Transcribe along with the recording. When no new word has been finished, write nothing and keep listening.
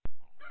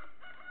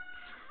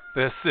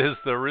This is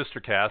the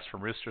Roostercast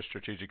from Rooster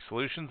Strategic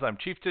Solutions. I'm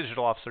Chief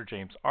Digital Officer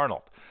James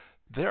Arnold.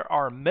 There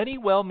are many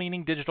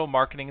well-meaning digital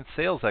marketing and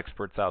sales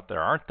experts out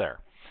there, aren't there?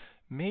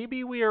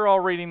 Maybe we are all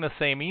reading the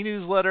same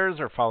e-newsletters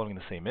or following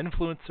the same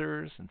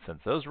influencers, and since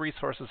those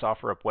resources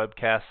offer up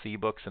webcasts,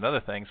 ebooks, and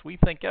other things, we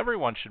think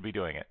everyone should be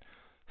doing it.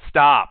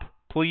 Stop,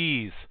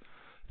 please.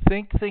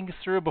 Think things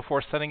through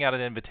before sending out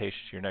an invitation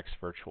to your next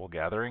virtual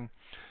gathering.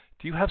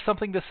 Do you have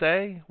something to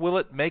say? Will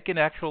it make an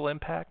actual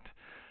impact?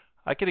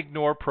 I can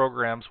ignore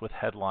programs with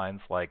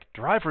headlines like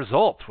Drive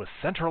Results with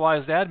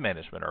Centralized Ad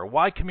Management, or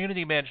Why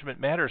Community Management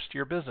Matters to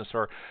Your Business,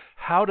 or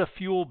How to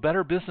Fuel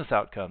Better Business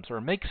Outcomes,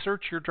 or Make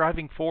Search Your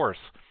Driving Force.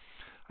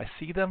 I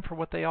see them for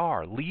what they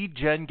are, lead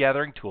gen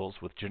gathering tools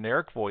with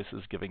generic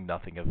voices giving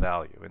nothing of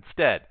value.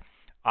 Instead,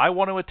 I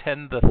want to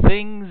attend the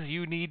things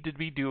you need to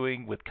be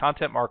doing with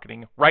content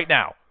marketing right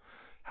now.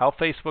 How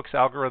Facebook's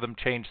algorithm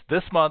changed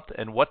this month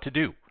and what to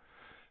do,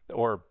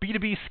 or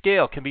B2B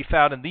scale can be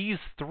found in these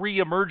three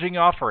emerging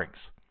offerings.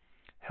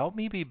 Help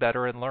me be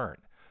better and learn.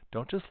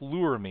 Don't just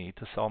lure me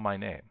to sell my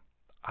name.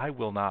 I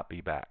will not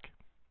be back.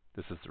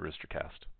 This is the Roostercast.